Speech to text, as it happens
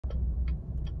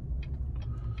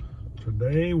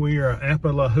Today we are at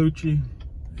Appalachia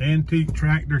Antique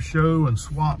Tractor Show and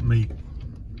Swap Meet.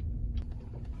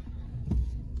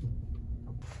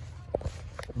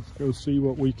 Let's go see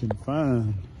what we can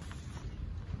find.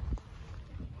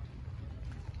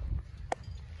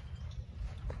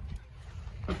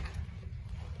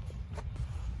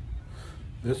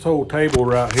 This whole table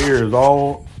right here is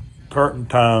all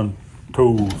turpentine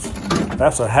tools.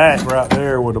 That's a hack right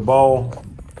there with a ball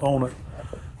on it.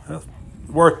 That's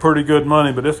worth pretty good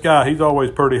money, but this guy, he's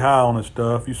always pretty high on his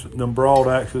stuff. Them broad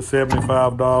axes,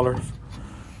 $75.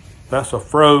 That's a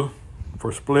fro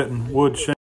for splitting wood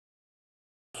shingles.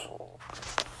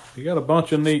 You got a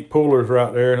bunch of neat pullers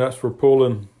right there. That's for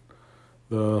pulling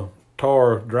the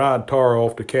tar, dried tar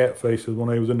off the cat faces when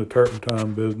they was in the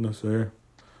turpentine business there.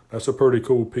 That's a pretty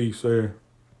cool piece there.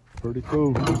 Pretty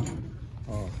cool.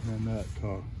 Oh, and that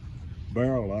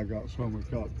barrel I got, someone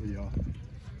got the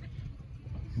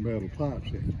metal pipes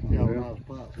in. Galvanized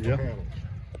pipes and handles.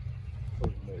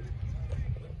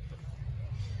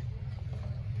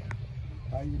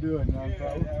 How you doing, young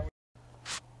fella?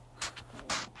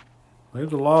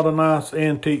 There's a lot of nice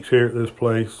antiques here at this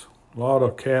place. A lot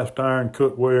of cast iron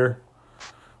cookware.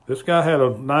 This guy had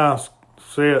a nice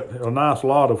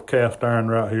lot of cast iron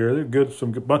right here. They're good,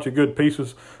 bunch of good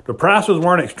pieces. The prices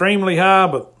weren't extremely high,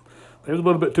 but they was a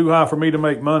little bit too high for me to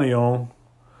make money on.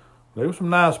 There were some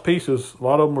nice pieces. A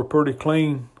lot of them were pretty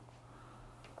clean.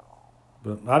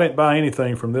 But I didn't buy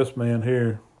anything from this man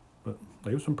here. But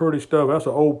there was some pretty stuff. That's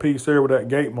an old piece there with that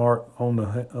gate mark on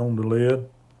the lid.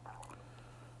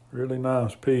 Really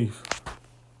nice piece.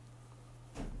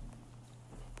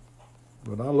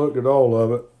 But I looked at all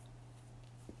of it.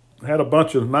 Had a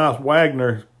bunch of nice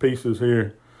Wagner pieces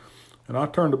here. And I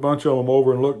turned a bunch of them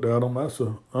over and looked at them. That's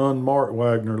an unmarked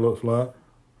Wagner, looks like,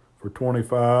 for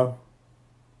 $25.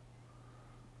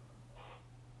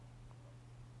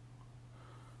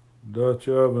 Dutch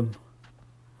oven.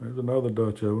 There's another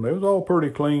Dutch oven. They was all pretty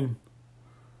clean.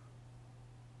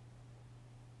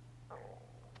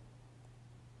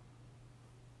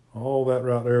 All that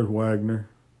right there is Wagner.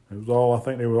 It was all, I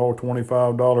think they were all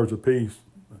 $25 a piece.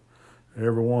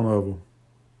 Every one of them.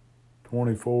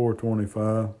 24,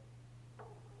 25.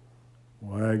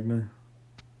 Wagner.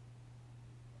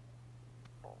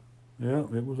 Yeah,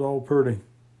 it was all pretty.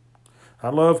 I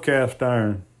love cast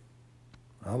iron.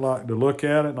 I like to look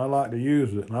at it and I like to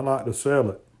use it and I like to sell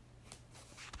it.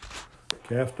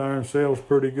 Cast iron sells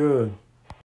pretty good.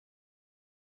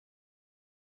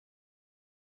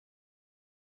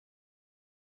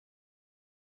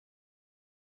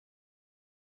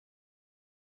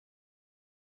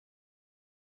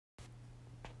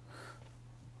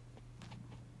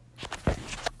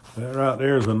 That right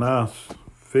there is a nice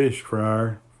fish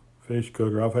fryer, fish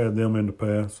cooker. I've had them in the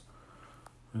past.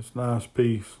 It's a nice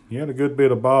piece. He had a good bit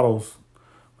of bottles.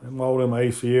 All them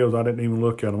ACLs, I didn't even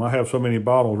look at them. I have so many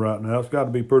bottles right now. It's got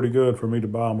to be pretty good for me to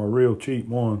buy them a real cheap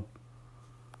one.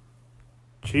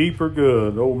 Cheap or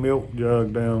good. Old milk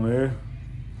jug down there.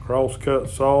 Cross-cut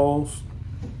saws.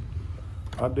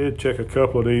 I did check a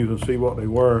couple of these and see what they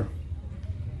were.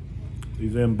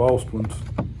 These embossed ones.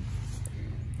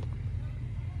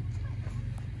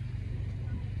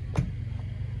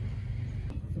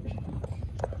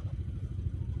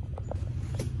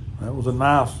 That was a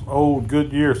nice old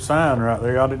Goodyear sign right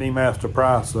there. I didn't even ask the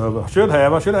price of it. I should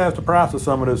have asked the price of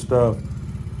some of this stuff.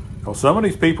 Because some of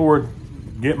these people were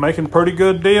making pretty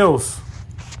good deals.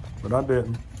 But I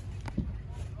didn't.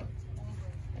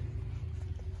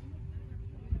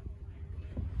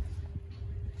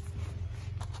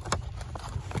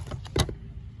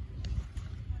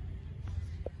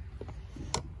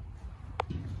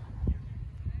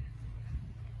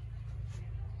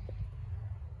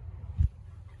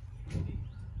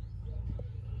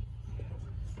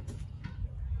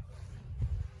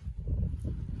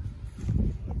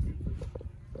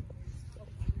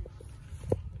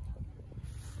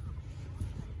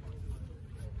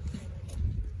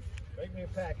 Make me a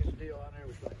package deal on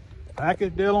everything.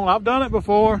 Package deal on, I've done it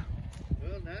before.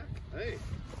 Well, now, hey,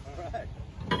 all right.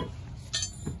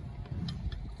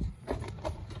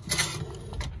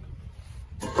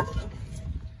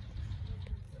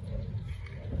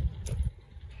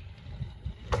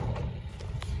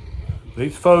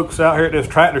 These folks out here at this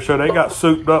tractor show, they got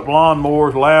souped up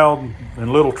lawnmowers, loud,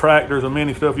 and little tractors and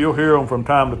many stuff. You'll hear them from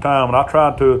time to time, and I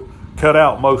tried to cut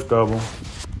out most of them.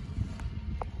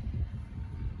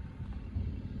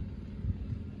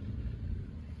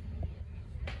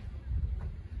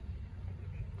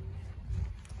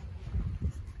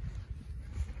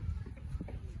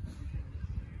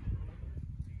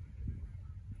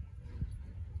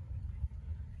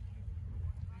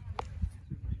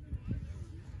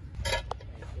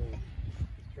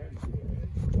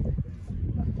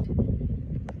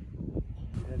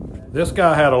 This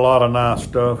guy had a lot of nice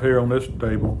stuff here on this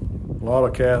table. A lot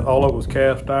of all of it was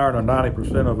cast iron, or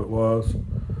 90% of it was.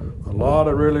 A lot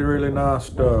of really, really nice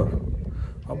stuff.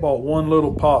 I bought one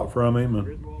little pot from him, and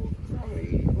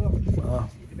I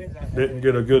didn't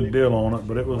get a good deal on it,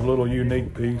 but it was a little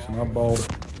unique piece, and I bought it.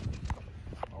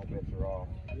 All bets are off.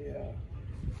 Yeah.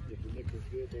 If the nickel's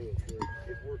good,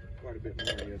 it's worth quite a bit more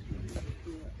yesterday.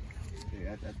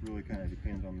 Yeah, that really kind of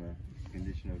depends on the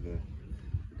condition of the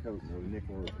coat or the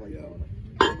nickel or the plate on it.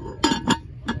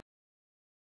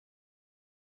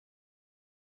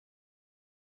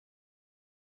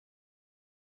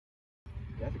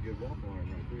 That's a good walk line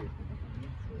right there.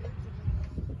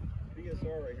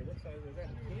 BSR right here. What size is that?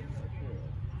 10 or 12?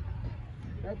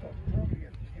 That's probably a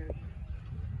 10.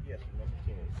 Yes, number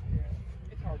 10.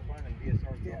 Yeah. It's hard to find a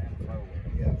BSR low.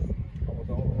 Yeah. Almost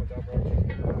all the ones I've brought.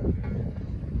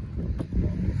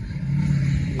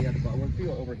 Yeah, but when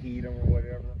people overheat them or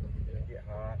whatever, they get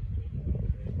hot.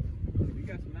 We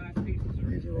got some nice pieces.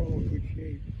 These are all in good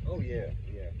shape. Oh yeah,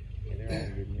 yeah. And they're all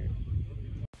in good shape.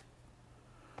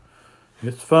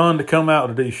 It's fun to come out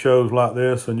to these shows like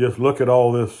this and just look at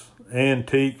all this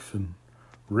antiques and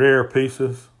rare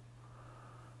pieces.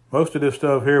 Most of this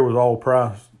stuff here was all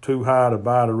priced too high to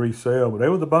buy to resell, but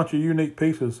there was a bunch of unique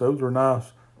pieces. Those were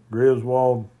nice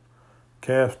Griswold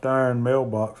cast iron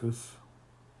mailboxes.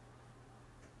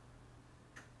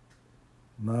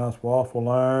 Nice waffle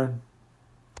iron.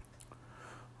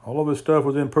 All of this stuff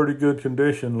was in pretty good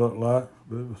condition, looked like,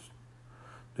 but it was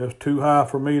just too high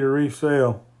for me to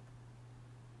resell.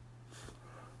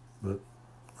 But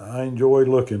I enjoyed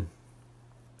looking.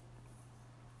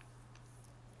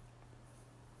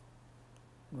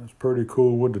 That's pretty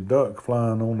cool with the duck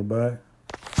flying on the back.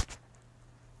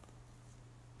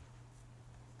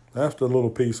 That's the little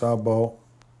piece I bought.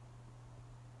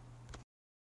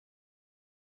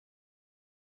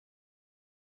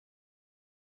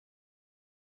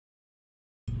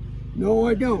 No,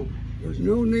 I don't. There's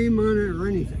no name on it or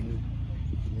anything.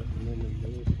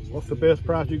 What's the best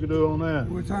price you could do on that?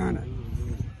 What's on it?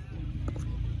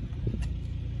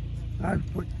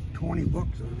 I'd put 20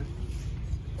 bucks on it.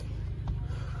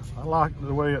 I like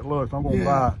the way it looks. I'm gonna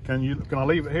buy it. Can I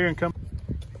leave it here and come?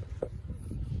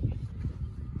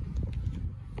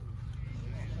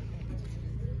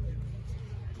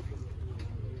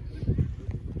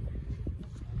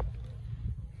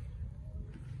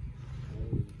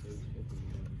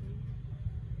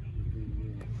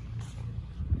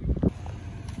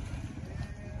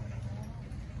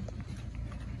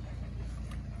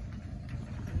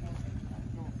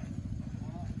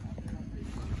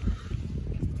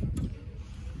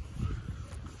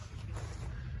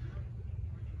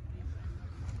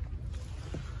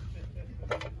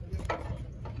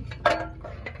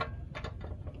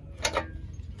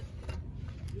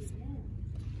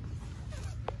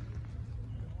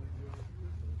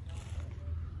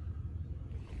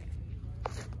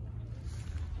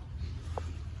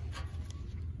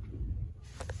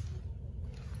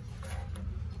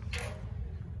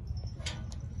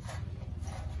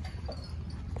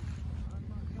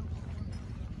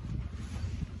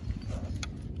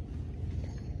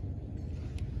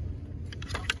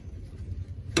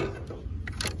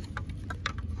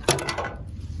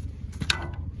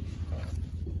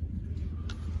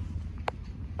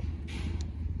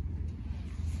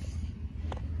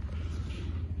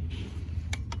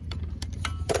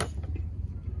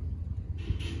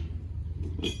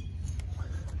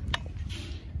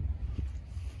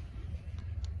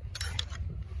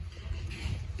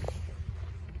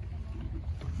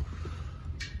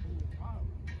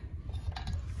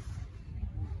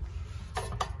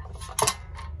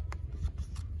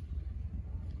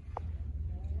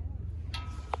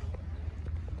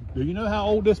 Do you know how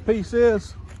old this piece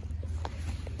is?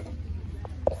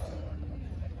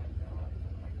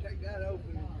 Take that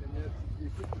open and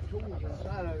you put the tools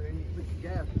inside of it and you put the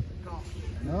gas at the top.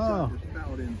 And Oh. it's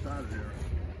spout inside of there.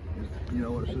 You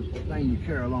know, it's just the thing you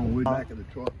carry along with the back of the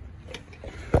truck.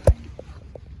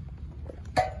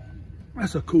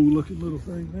 That's a cool looking little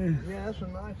thing there. Yeah, that's a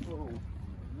nice little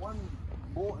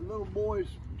little boy's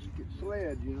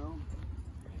sled, you know.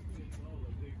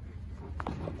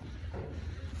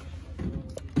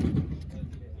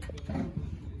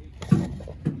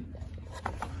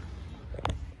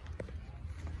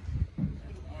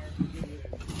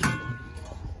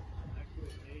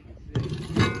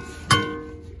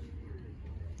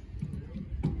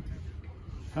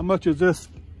 How much is this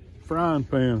frying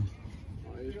pan?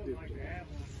 It's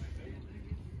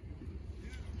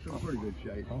in pretty good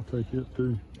shape. I'll take it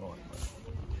too.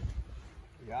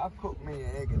 Yeah, I cooked me an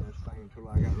egg in this thing until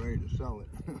I got ready to sell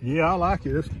it. Yeah, I like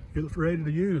it. It's ready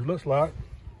to use, looks like.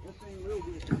 This thing real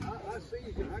good. I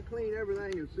season, I clean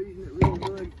everything and season it real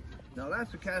good. Now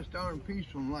that's a cast iron piece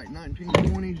from like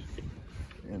 1920s,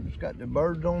 and it's got the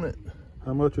birds on it.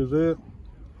 How much is it?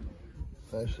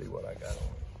 Let's see what I got on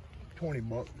it. 20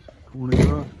 bucks. 20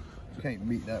 bucks. Can't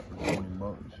beat that for 20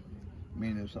 bucks. I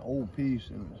mean, it's an old piece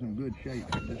and it's in good shape.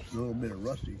 It's just a little bit of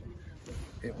rusty.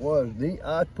 It was.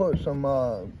 I put some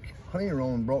cleaner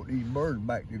on and brought these birds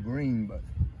back to green, but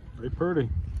They're pretty.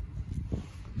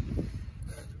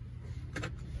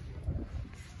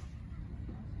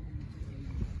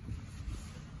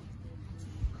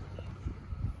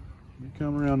 You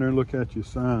come around there and look at your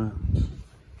signs.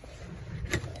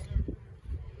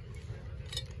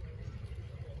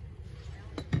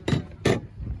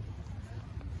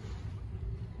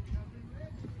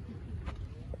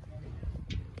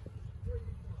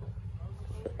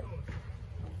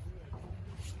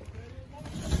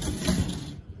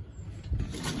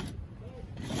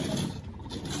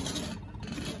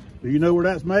 Do you know where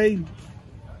that's made?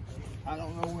 I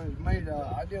don't know when it's made.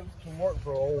 I did some work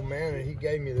for an old man and he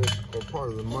gave me this for part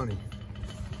of the money.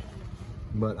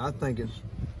 But I think it's,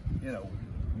 you know,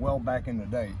 well back in the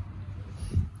day.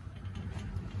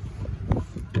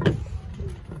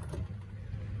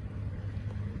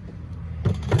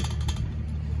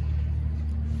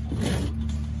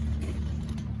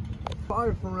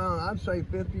 Probably from around, I'd say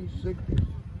 50s, 60s.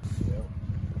 Yeah.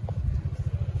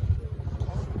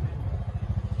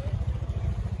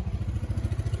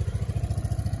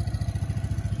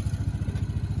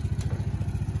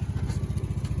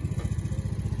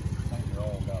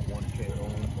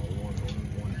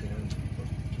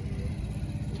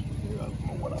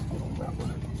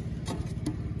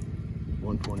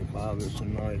 It's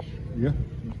some nice. Yeah.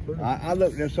 I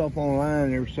looked this up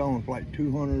online. They were selling for like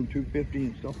 200, 250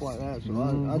 and stuff like that.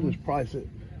 So I just priced it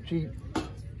cheap.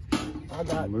 I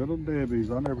got Little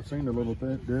Debbie's. I've never seen the Little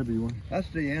Debbie one. That's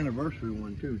the anniversary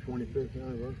one too, 25th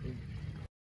anniversary.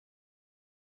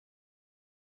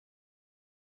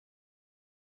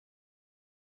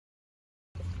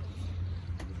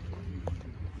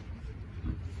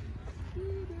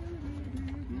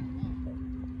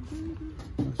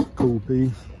 That's a cool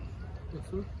piece.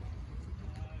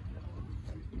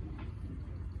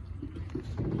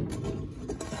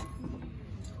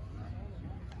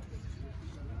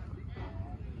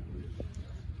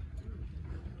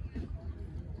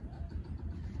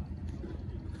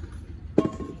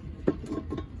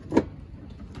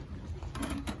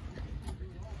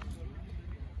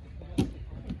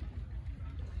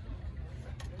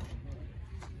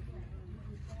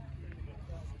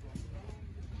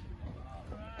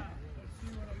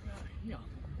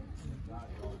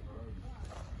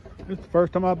 It's the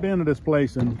first time I've been to this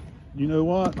place, and you know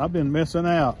what? I've been missing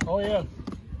out. Oh yeah,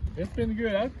 it's been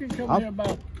good. I've been coming here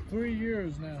about 3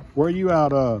 years now. Where are you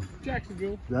out of?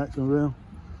 Jacksonville. Jacksonville?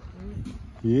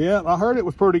 Yeah, I heard it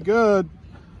was pretty good.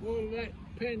 Well, that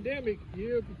pandemic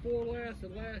year before last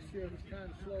and last year was kind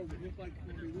of slow, but it looks like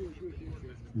it's going to be real good this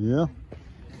year. Yeah.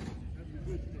 That's a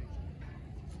good thing.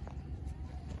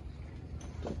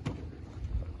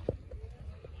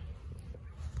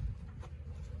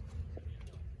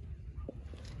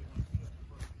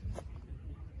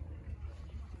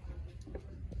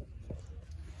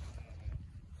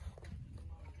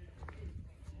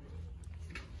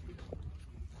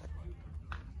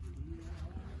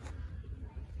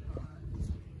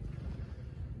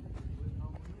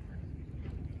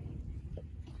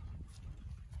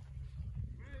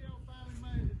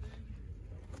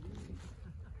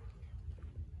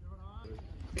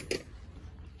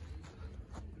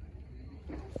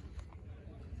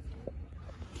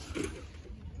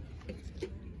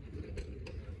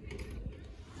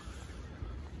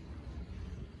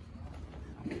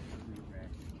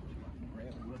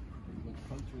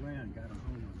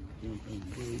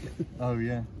 Oh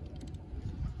yeah.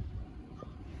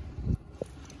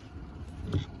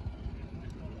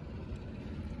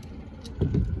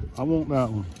 I want that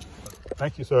one.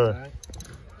 Thank you, sir. Right.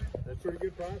 That's pretty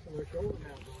good price on the shoulder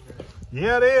mounts on there.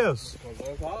 Yeah, it is. Because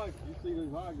those hogs, you see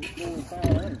those hogs just going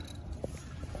foul in.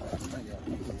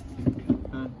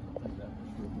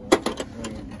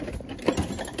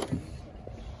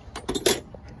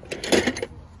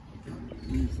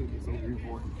 You see this over here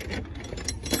for it?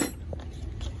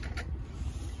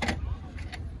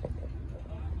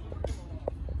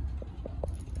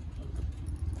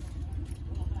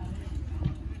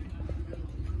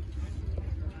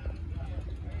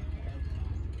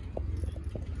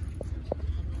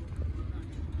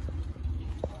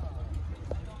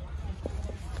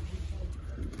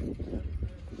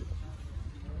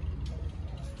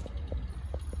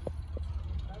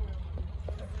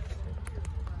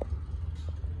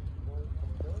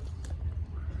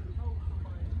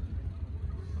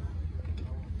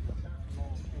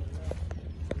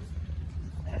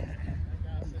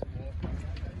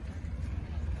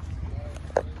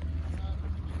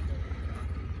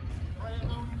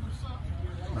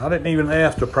 I didn't even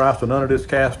ask the price of none of this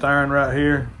cast iron right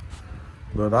here,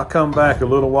 but I come back a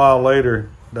little while later,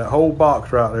 that whole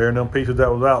box right there and them pieces that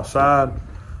was outside,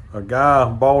 a guy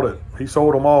bought it. He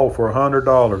sold them all for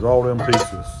 $100, all them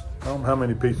pieces. I don't know how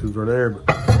many pieces are there, but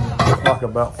it's like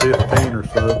about 15 or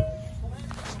so.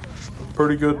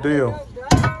 Pretty good deal.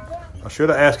 I should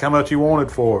have asked how much he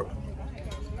wanted for it.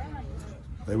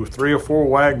 There was 3 or 4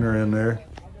 Wagner in there.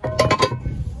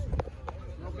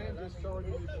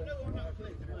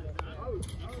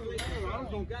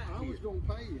 I was gonna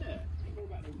pay you.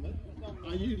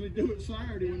 I usually do it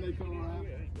Saturday when they come out.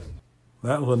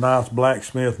 That was a nice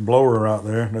blacksmith blower right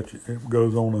there. It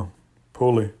goes on a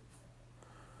pulley.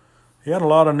 He had a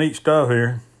lot of neat stuff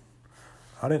here.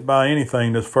 I didn't buy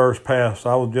anything this first pass.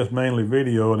 I was just mainly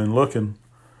videoing and looking.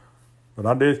 But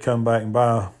I did come back and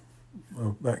buy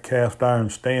that cast iron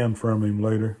stand from him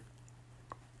later.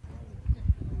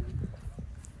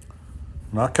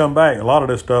 When I come back, a lot of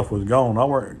this stuff was gone. I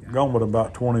weren't gone but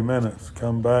about 20 minutes.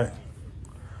 Come back,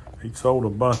 he sold a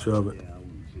bunch of it.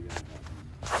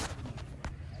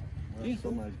 Well,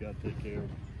 somebody's got to take care of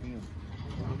him.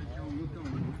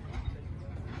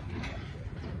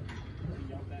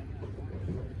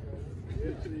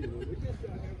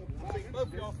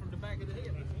 Both y'all from the back of the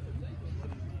head.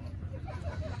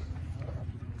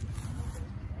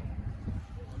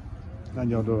 How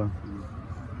y'all doing?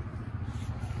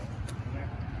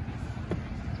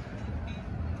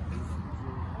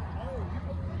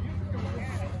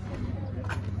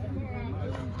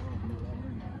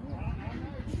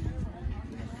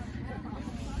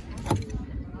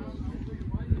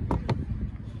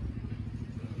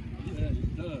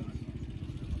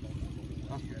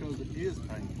 That's because it is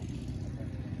painful.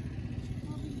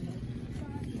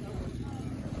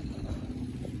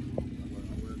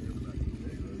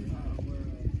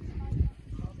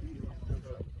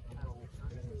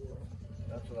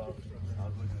 That's what I was looking at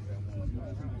that one.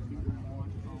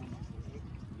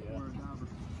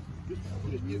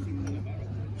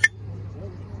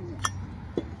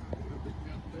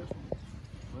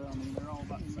 Well, I mean, they're all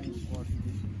about the same spark.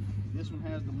 This one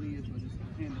has the lid, but it's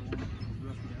the handle on it is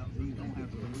rusted out. These don't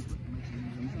have the lid, but it makes it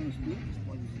easy.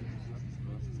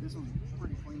 This one's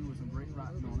pretty clean with some brake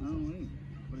writing on it,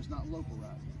 but it's not local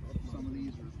writing. Some of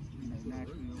these are,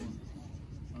 Nashville.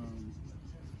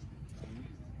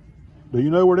 Do you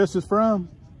know where this is from?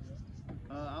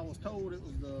 I was told it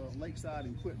was the Lakeside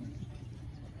Equipment,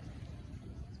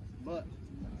 but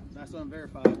that's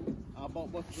unverified. I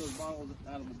bought both of those bottles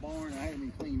out of the barn, and I haven't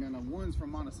even cleaned none of them. One's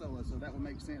from Monticello, so that would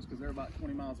make sense because they're about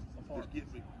 20 miles apart.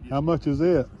 How much is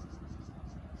it?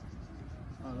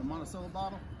 The Monticello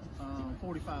bottle,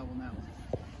 45 on that one.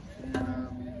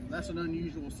 And, that's an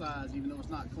unusual size, even though it's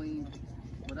not clean.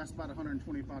 But that's about a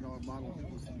 $125 bottle if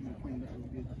it was cleaned up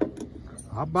really good.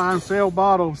 I buy and sell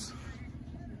bottles.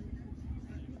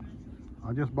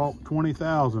 I just bought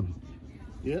 20,000.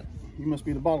 Yep, you must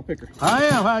be the bottle picker. I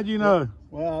am. How'd you know?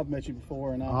 Well, I've met you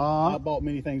before, and I bought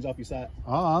many things off your site.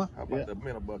 Uh-huh. How about the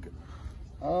minute bucket?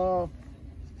 Your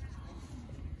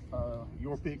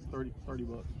pick, 30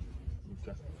 bucks.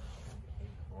 Okay.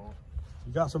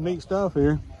 You got some neat stuff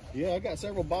here. Yeah, I got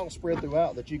several bottles spread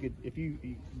throughout that you could, if do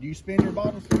you spin your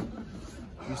bottles?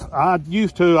 I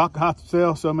used to. I have to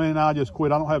sell so many, and I just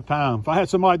quit. I don't have time. If I had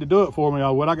somebody to do it for me, I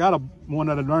would. I got one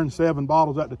that had earned 7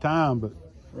 bottles at the time, but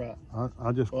right.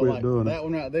 I just quit doing that it.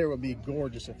 one right there would be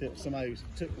gorgeous if it was somebody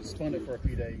who spun it for a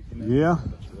few days. Yeah.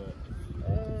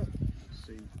 Let's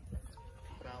see.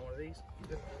 Found one of these?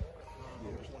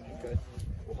 Okay.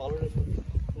 Well, holler at me.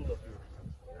 Pull up here.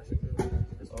 That's a good one.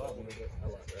 I like one of those. I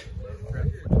like that.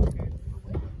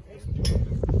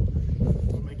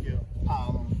 We'll make you a pile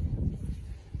on.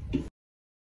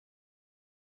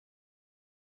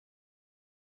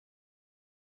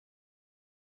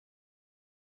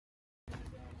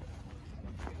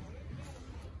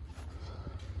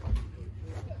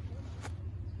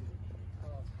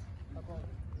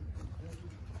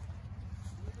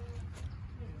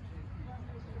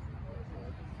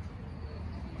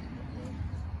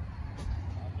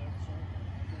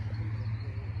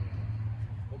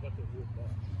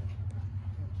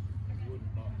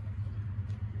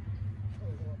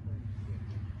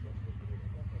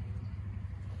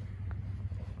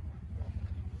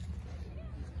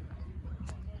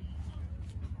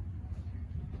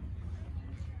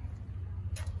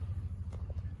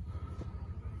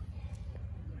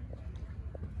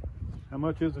 How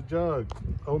much is a jug?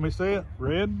 Oh, let me see it.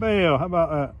 Red Bell. How about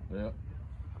that? Yeah.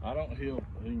 I don't he'll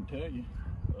even tell you.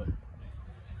 But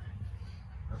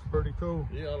That's pretty cool.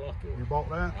 yeah, I like it. You bought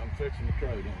that? I'm fixing the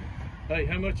trade on it. Hey,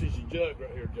 how much is your jug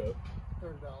right here, Joe?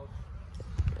 $30.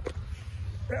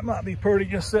 That might be pretty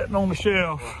just sitting on the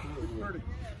shelf.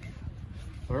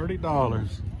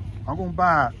 $30. I'm gonna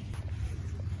buy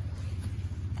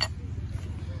it.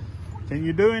 Can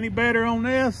you do any better on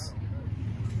this?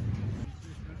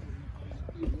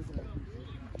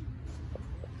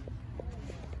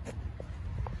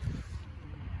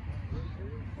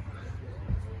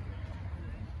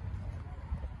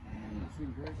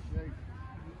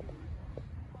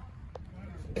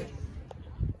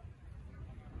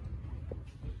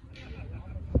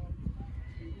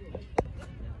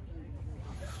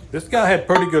 This guy had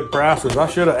pretty good prices. I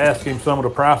should have asked him some of the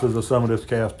prices of some of this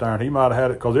cast iron. He might have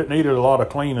had it because it needed a lot of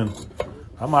cleaning.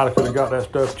 I might have could have got that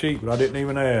stuff cheap, but I didn't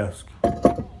even ask.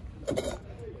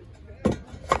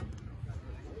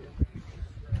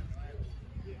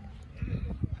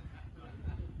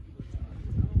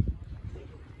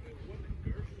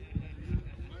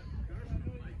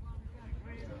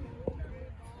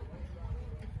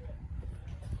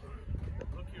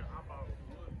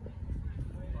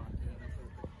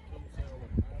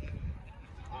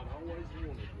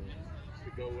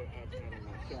 Go out in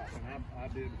my shop, and I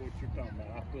did what you're talking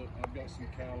about. I've got some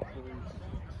calipers,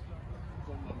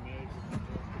 some of my measures and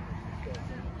stuff.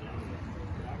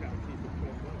 I got to keep it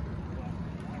filled up.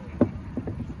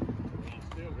 I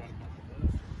still got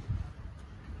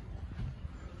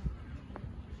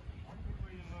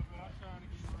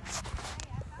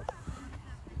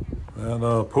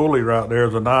That pulley right there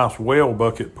is a nice well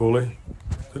bucket pulley.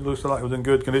 It looks like it was in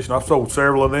good condition. I've sold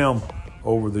several of them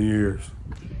over the years.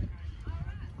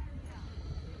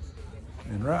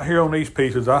 And right here on these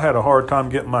pieces, I had a hard time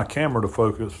getting my camera to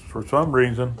focus. For some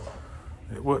reason,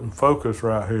 it wouldn't focus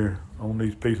right here on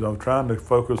these pieces. I was trying to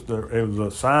focus. It was a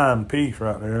signed piece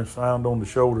right there, signed on the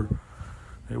shoulder.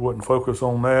 It wouldn't focus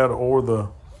on that or the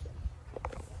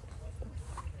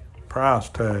price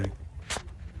tag.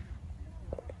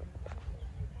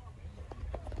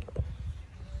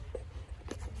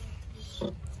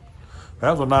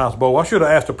 That was a nice bowl. I should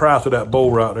have asked the price of that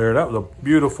bowl right there. That was a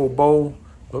beautiful bowl.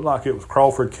 Looked like it was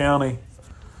Crawford County.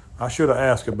 I should have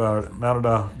asked about it. Now that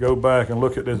I go back and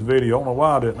look at this video, I don't know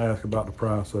why I didn't ask about the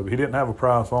price of it. He didn't have a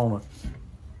price on it.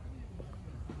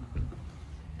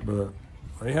 But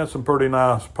they had some pretty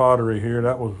nice pottery here.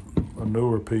 That was a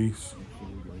newer piece.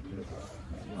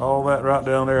 All that right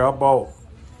down there, I bought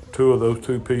 2 of those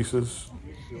 2 pieces.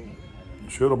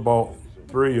 Should have bought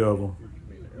 3 of them.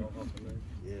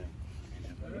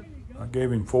 I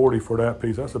gave him $40 for that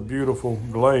piece. That's a beautiful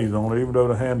glaze on it, even though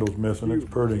the handle's missing. It's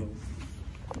pretty.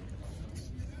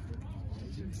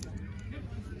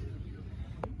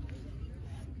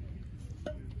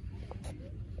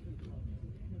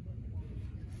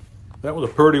 That was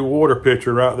a pretty water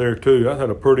pitcher right there too. That had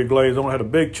a pretty glaze on it. Had a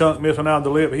big chunk missing out of the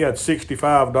lip. He had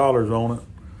 $65 on it.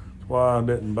 That's why I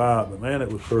didn't buy it, but man,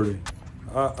 it was pretty.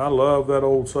 I love that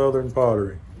old Southern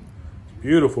pottery. It's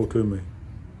beautiful to me.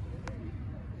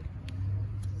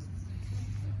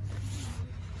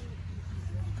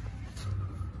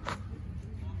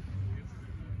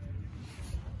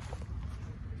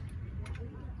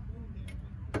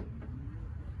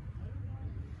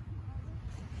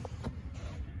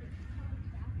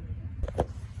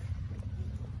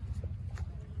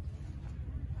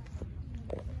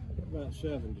 about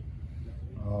 70.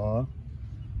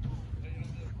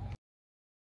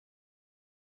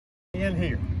 In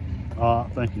here.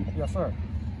 Thank you. Yes, sir.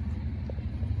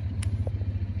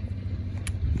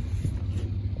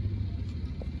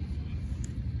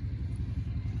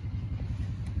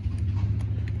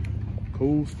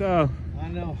 Cool stuff. I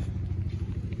know.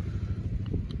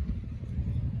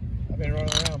 I've been running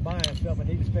around buying stuff. I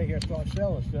need to stay here and start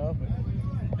selling stuff.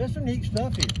 But there's some neat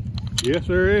stuff here. Yes,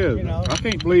 there is. You know. I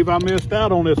can't believe I missed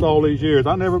out on this all these years.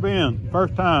 I've never been.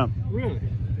 First time. Really?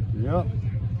 Yep.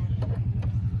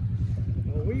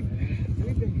 Well, we've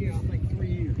been here, I think, 3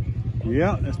 years.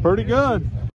 Yeah, it's pretty good.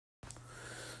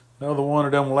 Another one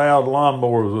of them loud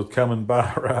lawnmowers was coming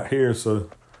by right here, so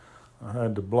I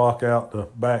had to block out the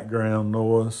background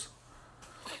noise.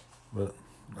 But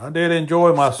I did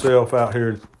enjoy myself out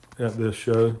here at this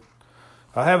show.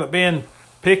 I haven't been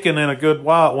picking in a good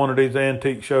while at one of these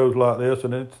antique shows like this,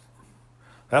 and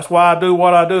that's why I do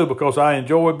what I do, because I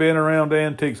enjoy being around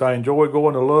antiques. I enjoy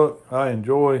going to look. I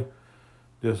enjoy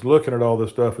just looking at all this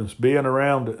stuff and being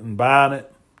around it and buying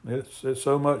it. It's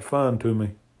so much fun to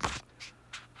me.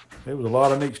 It was a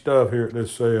lot of neat stuff here at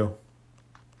this sale.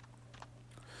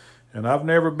 And I've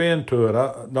never been to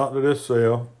it, not to this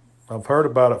sale. I've heard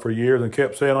about it for years and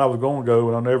kept saying I was going to go,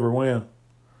 and I never went.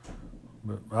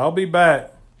 But I'll be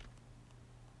back.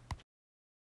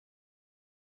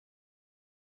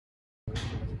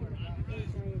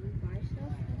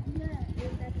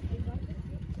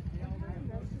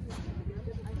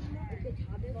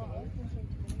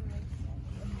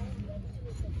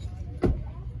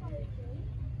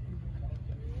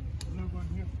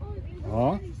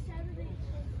 Huh?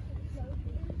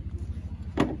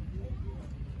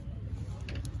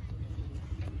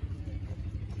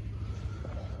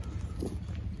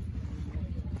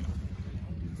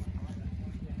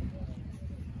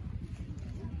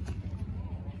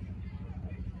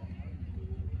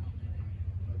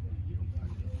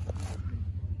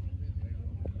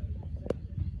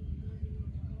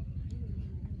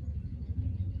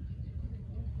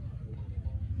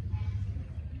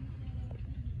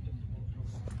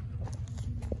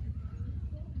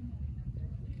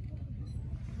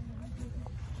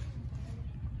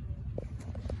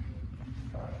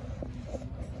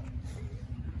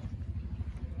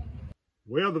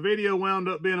 Well, the video wound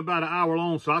up being about an hour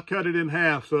long, so I cut it in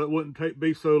half so it wouldn't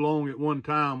be so long at one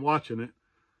time watching it.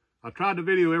 I tried to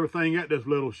video everything at this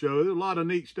little show. There's a lot of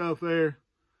neat stuff there.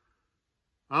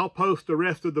 I'll post the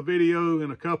rest of the video in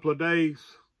a couple of days,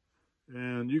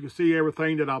 and you can see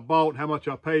everything that I bought, how much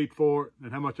I paid for it,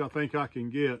 and how much I think I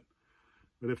can get.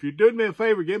 But if you do me a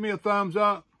favor, give me a thumbs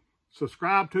up,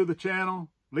 subscribe to the channel,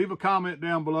 leave a comment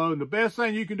down below, and the best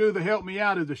thing you can do to help me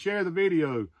out is to share the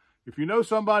video. If you know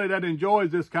somebody that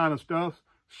enjoys this kind of stuff,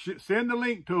 send the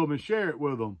link to them and share it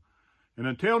with them. And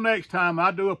until next time, I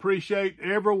do appreciate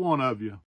every one of you.